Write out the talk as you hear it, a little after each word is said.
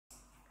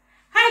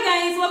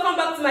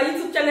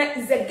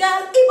channel is a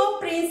girl, Igbo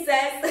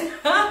princess, and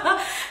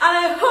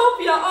I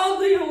hope you're all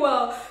doing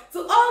well. To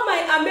all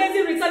my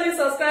amazing returning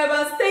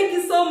subscribers, thank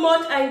you so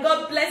much and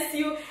God bless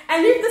you.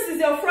 And if this is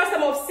your first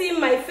time of seeing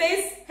my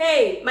face,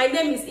 hey, my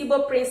name is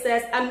Igbo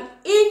Princess. I'm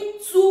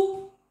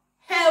into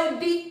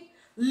healthy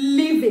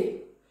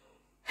living.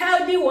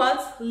 Healthy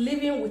what?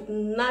 Living with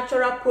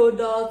natural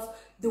products,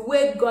 the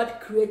way God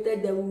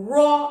created them,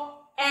 raw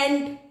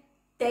and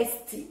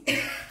tasty.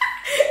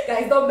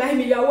 Guys, don't mind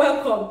me, you're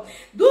welcome.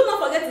 Do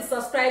not forget to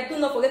subscribe. Do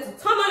not forget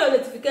to turn on your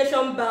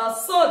notification bell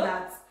so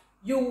that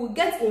you will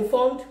get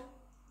informed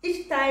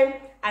each time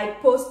I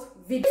post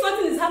video. If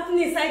something is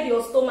happening inside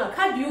your stomach,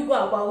 how do you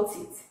go about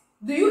it?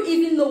 Do you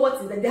even know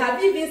what is there? They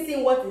have even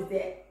seen what is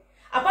there.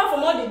 Apart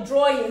from all the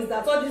drawings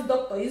that all these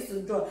doctors used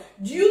to draw,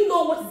 do you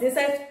know what is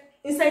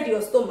inside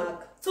your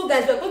stomach? So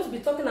guys, we're going to be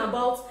talking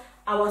about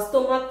our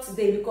stomach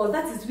today, because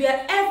that is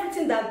where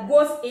everything that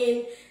goes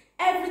in,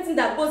 everything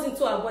that goes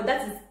into our body,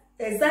 that is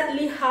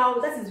exactly how,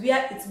 that is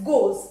where it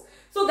goes.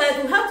 So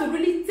guys, we have to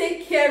really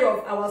take care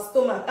of our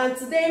stomach. And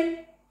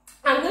today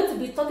I'm going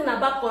to be talking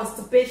about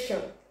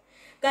constipation.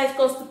 Guys,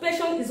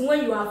 constipation is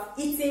when you have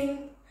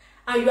eaten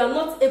and you are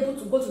not able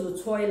to go to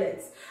the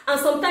toilet, and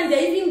sometimes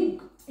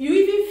you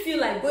even feel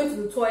like going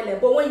to the toilet,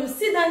 but when you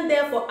sit down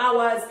there for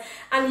hours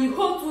and you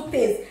hold two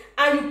things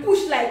and you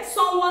push like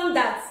someone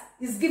that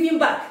is giving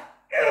back,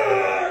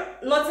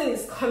 nothing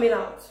is coming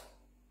out.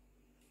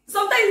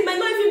 Sometimes it might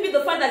not even be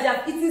the fact that you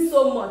have eaten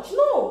so much.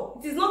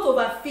 No, it is not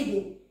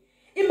overfeeding.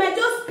 It might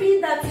just be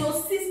that your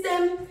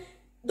system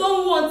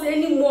don't want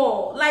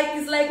anymore. Like,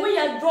 it's like when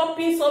you're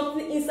dropping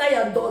something inside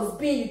your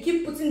dustbin, you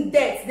keep putting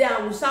dirt there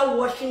and you start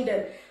washing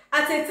them.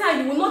 At a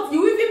time, you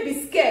will even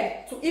be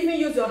scared to even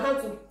use your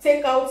hand to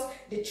take out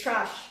the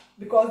trash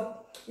because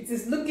it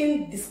is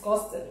looking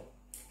disgusting.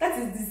 That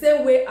is the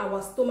same way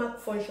our stomach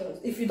functions.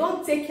 If you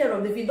don't take care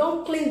of them, if you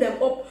don't clean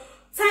them up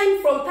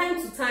from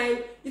time to time,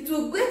 it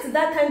will get to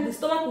that time the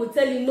stomach will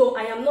tell you, no,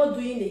 I am not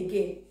doing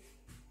again.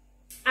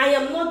 I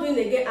am not doing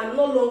again. I'm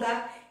no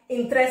longer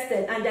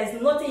interested, and there's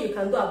nothing you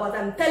can do about it.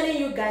 I'm telling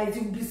you guys,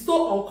 you'll be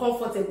so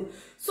uncomfortable.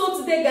 So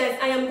today guys,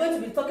 I am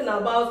going to be talking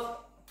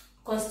about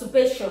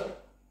constipation.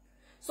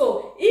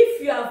 So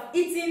if you have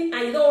eaten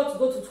and you don't want to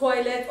go to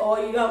toilet, or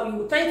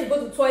you're trying to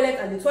go to toilet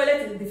and the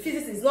toilet, the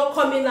physics is not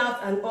coming out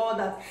and all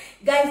that,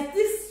 guys,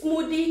 this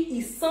smoothie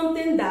is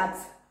something that,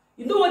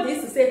 you know what they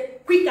used to say,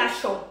 quick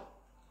action.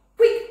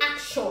 Quick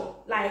action.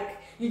 Like,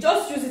 you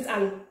just use it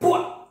and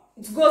boom,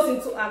 it goes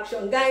into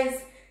action.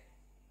 Guys,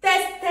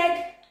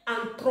 tested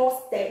and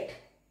trusted.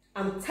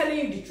 I'm telling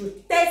you the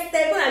truth.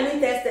 Tested, what I mean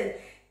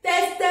tested?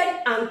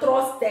 Tested and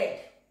trusted.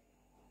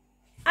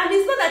 And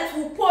it's not that it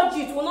will purge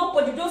you, it will not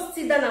purge you. Just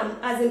sit down and,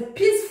 as in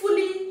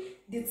peacefully,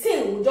 the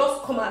thing will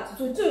just come out.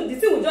 The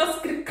thing will just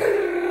scream,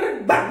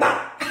 bang,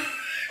 bang.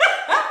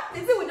 The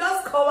thing will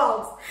just come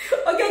out.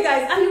 Okay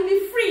guys, and you'll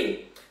be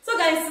free. So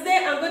guys,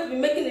 today I'm going to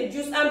be making a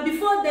juice, and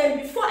before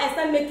I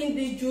start making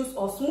this juice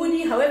or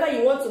smoothie, however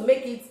you want to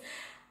make it,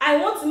 I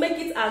want to make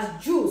it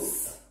as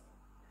juice.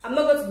 I'm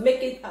not going to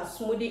make it as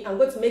smoothie, I'm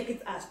going to make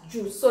it as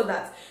juice so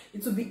that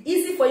it will be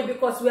easy for you,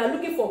 because we are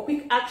looking for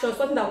quick action,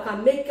 something that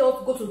can make you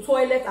go to the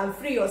toilet and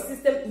free your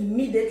system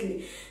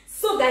immediately.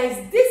 So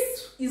guys,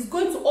 this is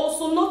going to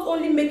also not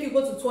only make you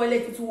go to the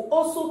toilet, it will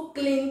also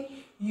clean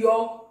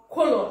your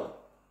colon.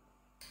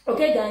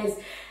 Okay guys,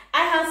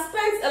 I have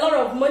spent a lot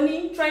of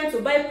money trying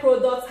to buy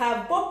products. I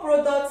have bought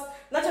products,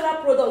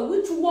 natural products,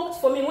 which worked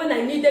for me when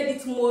I needed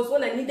it most,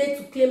 when I needed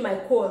to clean my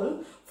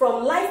colon,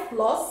 from Life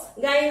Plus.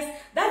 Guys,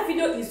 that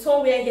video is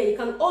somewhere here. You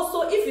can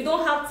also, if you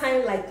don't have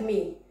time like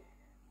me,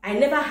 I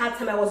never had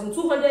time. I was in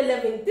 200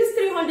 level. This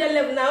 300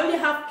 level, I only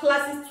have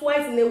classes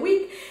twice in a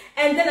week,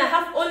 and then I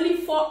have only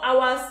 4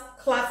 hours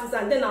classes,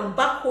 and then I'm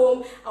back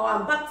home or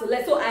I'm back to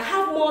left. So I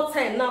have more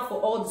time now for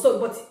all this. So,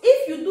 but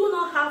if you do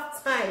not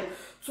have time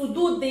to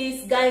do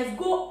this, guys,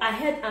 go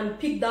ahead and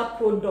pick that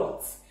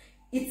product.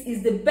 It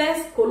is the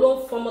best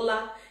colon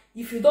formula.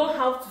 If you don't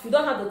have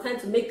the time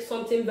to make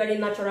something very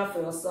natural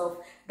for yourself,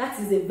 that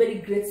is a very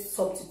great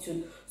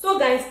substitute. So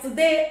guys,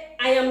 today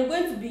I am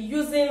going to be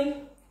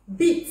using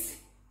beet.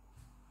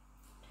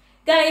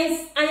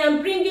 Guys, I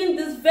am bringing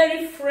this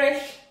very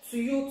fresh to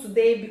you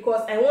today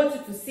because I want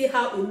you to see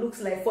how it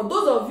looks like. For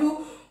those of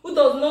you who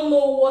does not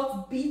know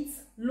what beet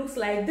looks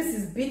like, this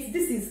is beet.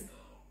 This is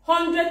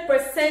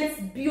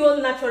 100%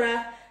 bio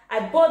natural.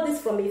 I bought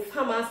this from a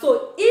farmer.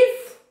 So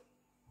if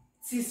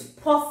it is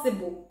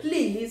possible,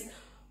 please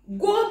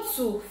go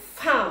to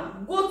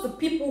farm, go to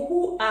people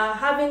who are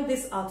having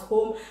this at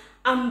home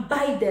and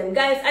buy them.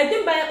 Guys, I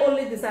didn't buy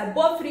only this, I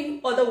bought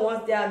 3 other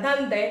ones. They are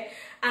down there,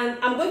 and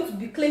I'm going to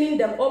be cleaning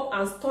them up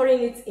and storing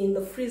it in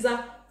the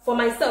freezer for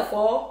myself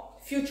for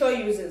future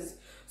uses.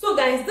 So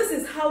guys, this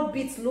is how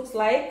beet looks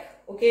like.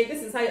 Okay,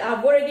 this is how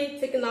I've already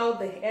taken out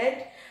the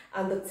head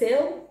and the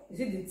tail. You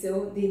see the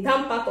tail, the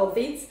down part of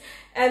it.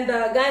 And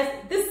guys,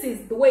 this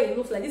is the way it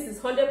looks like. This is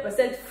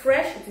 100%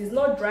 fresh. It is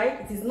not dry,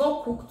 it is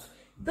not cooked.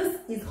 This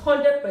is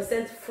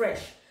 100% fresh,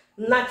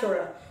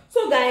 natural.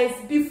 So guys,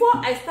 before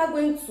I start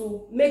going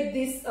to make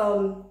this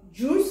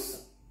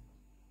juice,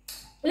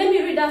 Let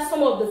me read out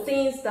some of the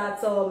things that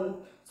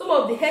some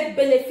of the health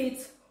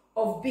benefits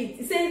of beet.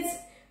 It says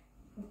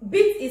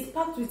beet is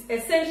packed with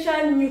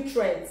essential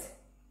nutrients.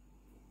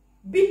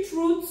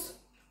 Beetroot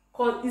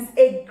is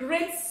a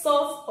great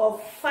source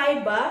of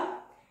fiber,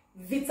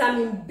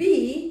 vitamin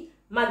B,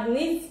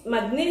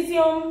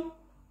 magnesium,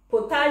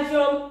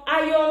 potassium,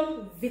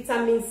 iron,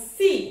 vitamin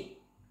C.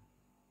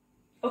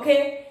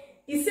 Okay,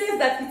 it says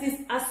that it is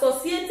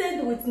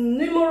associated with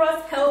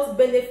numerous health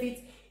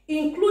benefits,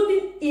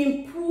 including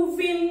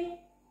improving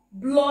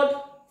blood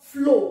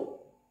flow.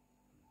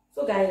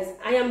 So guys,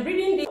 I am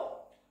reading this.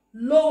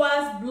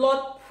 Lowers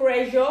blood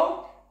pressure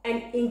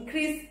and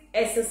increase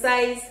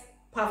exercise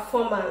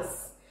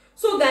performance.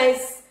 So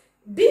guys,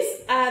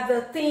 these are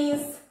the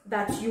things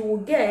that you will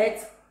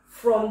get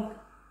from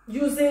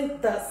using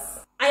this.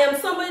 I am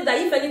somebody that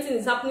if anything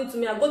is happening to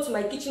me, I go to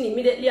my kitchen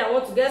immediately. I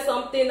want to get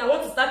something. I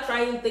want to start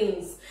trying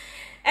things.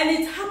 And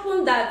it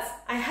happened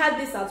that I had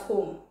this at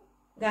home.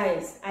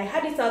 Guys, I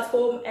had it at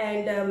home,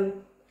 and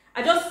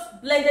I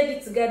just blended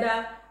it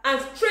together,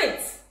 and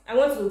straight I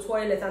went to the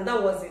toilet, and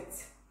that was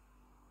it.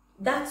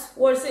 That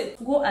was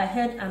it. Go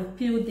ahead and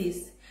peel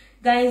this.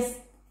 Guys,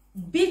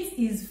 beet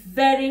is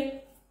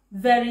very,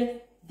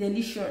 very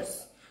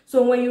delicious.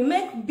 So when you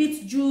make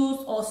beet juice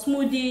or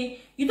smoothie,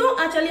 you don't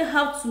actually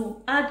have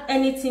to add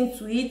anything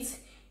to it.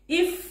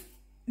 If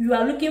you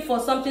are looking for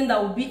something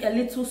that will be a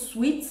little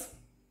sweet,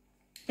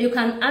 you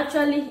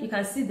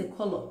can see the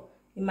color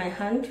in my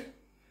hand.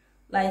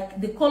 Like,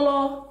 the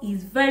color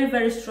is very,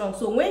 very strong.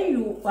 So when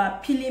you are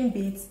peeling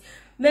beets,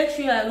 make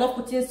sure you are not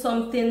putting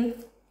something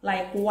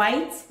like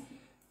white,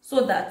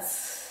 so that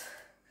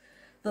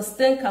the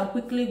stain can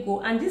quickly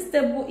go. And this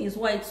table is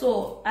white,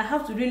 so I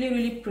have to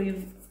really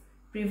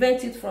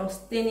prevent it from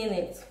staining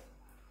it.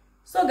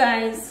 So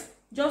guys,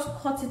 just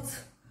cut it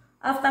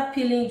after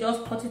peeling.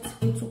 Just cut it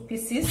into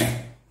pieces.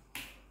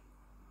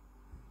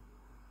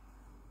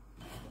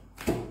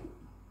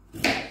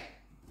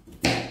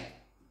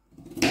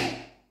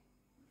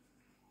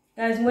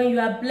 Guys, when you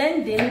are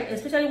blending,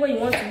 especially when you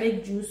want to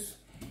make juice,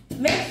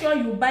 make sure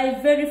you buy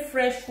very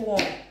fresh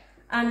one,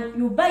 and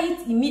you buy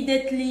it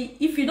immediately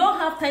if you don't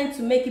have time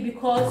to make it,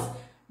 because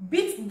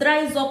beet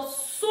dries up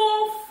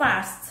so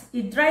fast.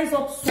 It dries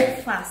up so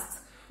fast.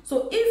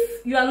 So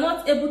if you are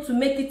not able to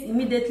make it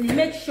immediately,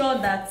 make sure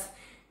that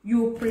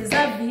you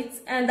preserve it.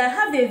 And I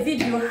have a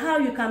video how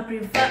you can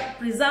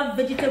preserve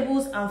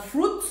vegetables and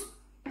fruit.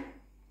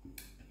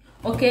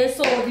 Okay,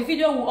 so the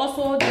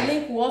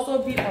link will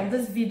also be on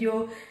this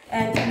video,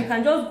 and you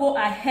can just go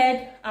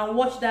ahead and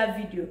watch that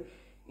video.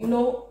 You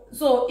know,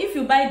 so if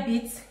you buy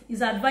beets,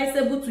 it's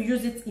advisable to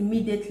use it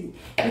immediately.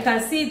 You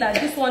can see that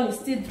this one is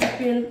still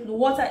dripping, the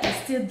water is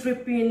still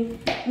dripping,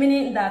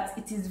 meaning that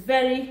it is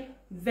very,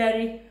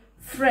 very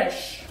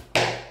fresh.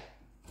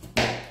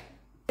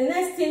 The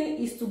next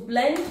thing is to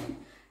blend.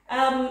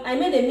 I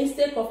made a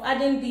mistake of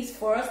adding this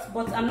first,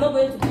 but I'm not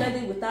going to blend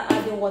it without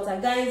adding water.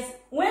 Guys,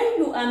 when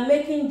you are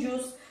making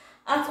juice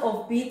out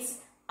of beets,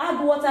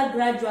 add water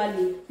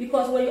gradually,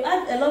 because when you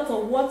add a lot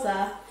of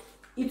water,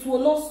 it will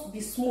not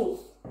be smooth.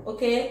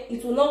 Okay,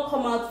 it will not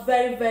come out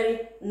very,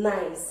 very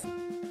nice.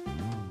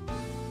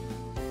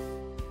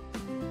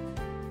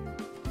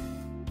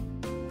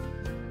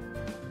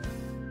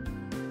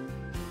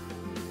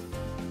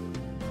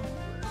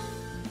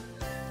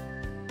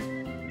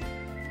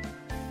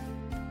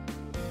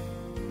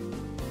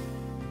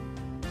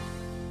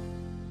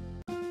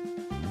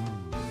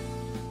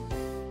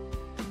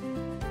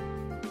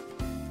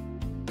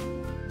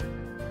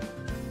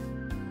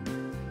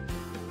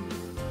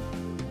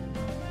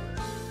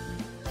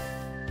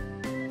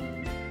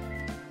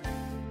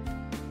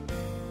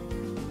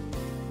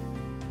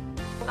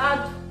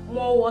 Add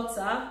more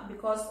water,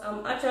 because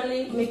I'm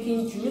actually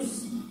making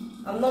juice.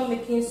 I'm not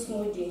making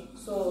smoothie,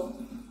 so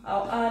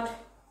I'll add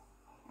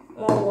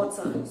more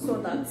water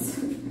so that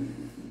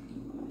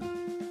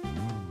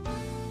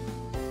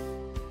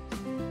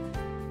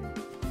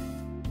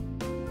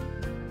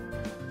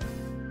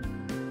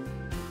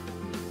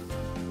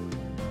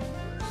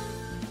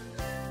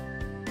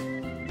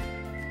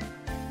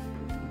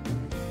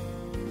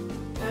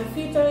I'm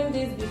filtering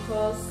this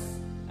because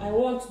I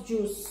want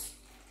juice.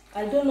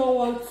 I do not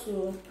want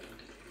to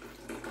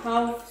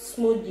have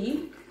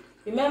smoothie.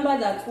 Remember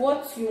that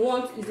what you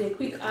want is a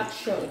quick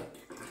action,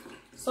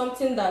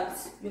 something that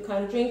you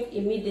can drink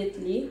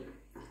immediately.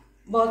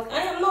 But I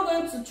am not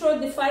going to throw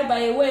the fiber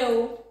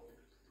away.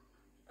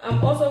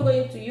 I'm also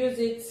going to use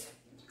it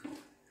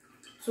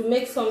to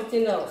make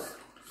something else.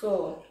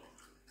 So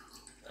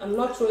I'm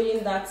not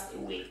throwing that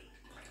away.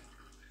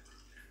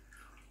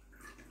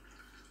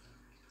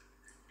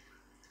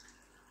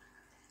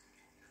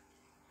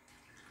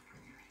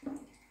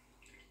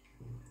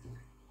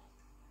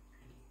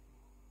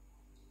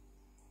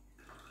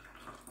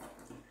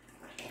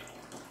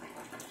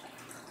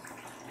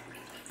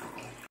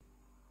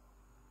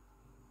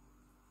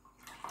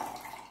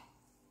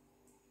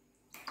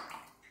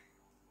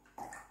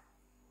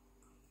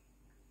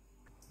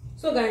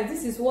 So guys,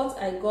 this is what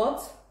I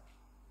got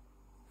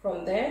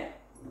from there,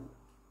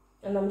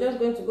 and and I'm just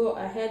going to go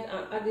ahead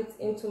and add it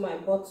into my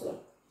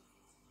bottle.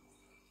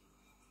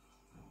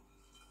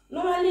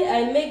 Normally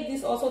I make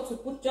this also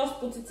to just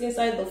put it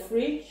inside the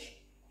fridge,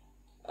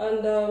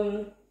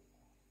 and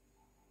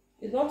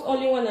it's not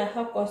only when I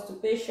have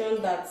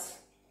constipation that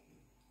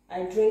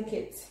I drink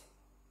it.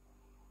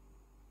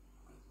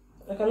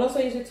 I can also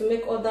use it to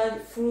make other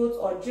fruits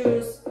or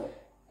juice,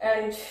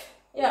 and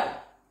yeah,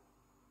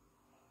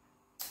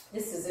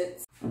 this is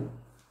it.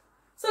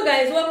 So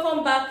guys,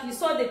 welcome back. You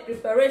saw the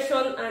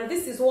preparation, and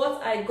this is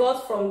what I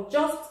got from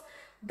just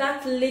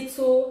that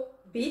little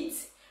bit.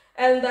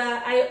 And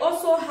I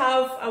also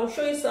have, I will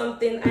show you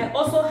something, I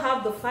also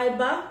have the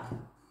fiber.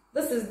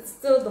 This is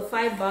still the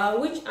fiber,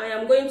 which I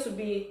am going to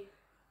be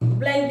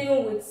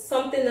blending with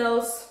something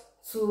else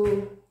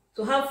to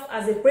have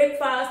as a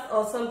breakfast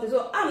or something.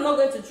 So I'm not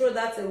going to throw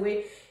that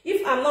away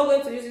if I'm not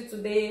going to use it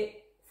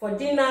today for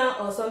dinner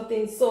or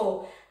something.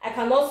 So I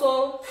can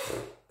also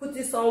put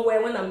it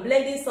somewhere when I'm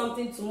blending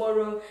something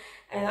tomorrow,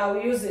 and I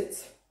will use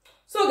it.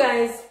 So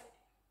guys,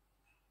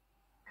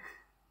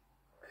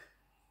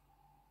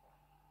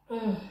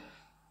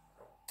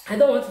 I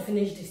don't want to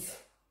finish this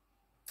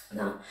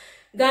now.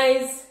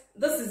 Guys,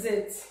 this is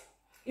it.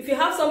 If you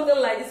have something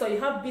like this, or you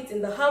have bits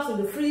in the house, in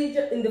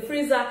the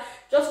freezer,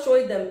 just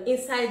throw them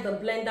inside the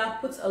blender.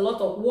 Put a lot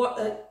of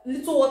water,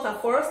 little water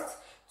first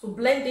to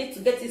blend it,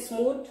 to get it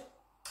smooth,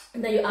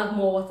 and then you add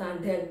more water,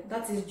 and then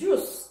that is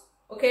juice.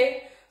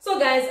 Okay, so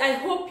guys, I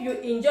hope you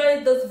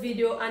enjoyed this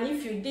video, and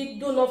if you did,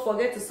 do not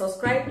forget to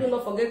subscribe, do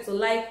not forget to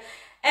like,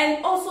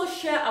 and also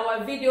share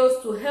our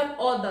videos to help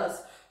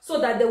others, so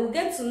that they will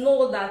get to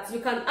know that you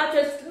can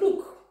actually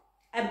look.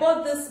 I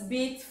bought this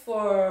bit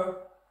for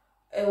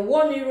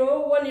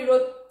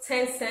 €1,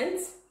 10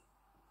 cents.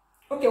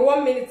 Okay,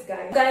 1 minute,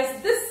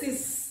 guys. This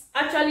is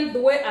actually the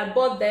way I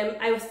bought them.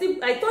 I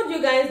told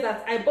you guys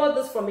that I bought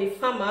this from a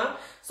farmer,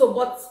 so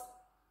but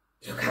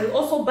you can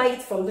also buy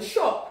it from the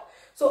shop.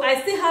 So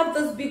I still have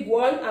this big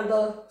one and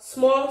the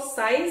small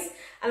size,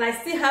 and I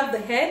still have the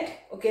head.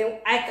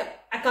 Okay,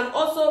 I can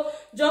also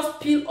just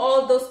peel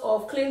all those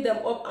off, clean them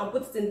up, and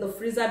put it in the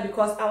freezer,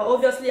 because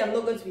obviously I'm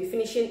not going to be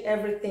finishing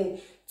everything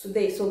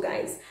today. So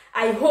guys,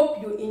 I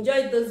hope you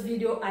enjoyed this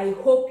video. I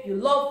hope you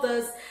love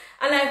this,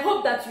 and I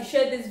hope that you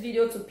share this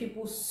video to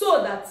people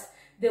so that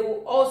they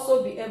will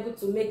also be able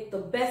to make the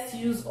best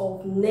use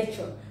of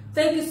nature.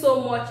 Thank you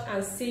so much,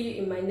 and see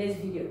you in my next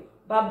video.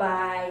 Bye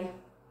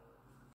bye.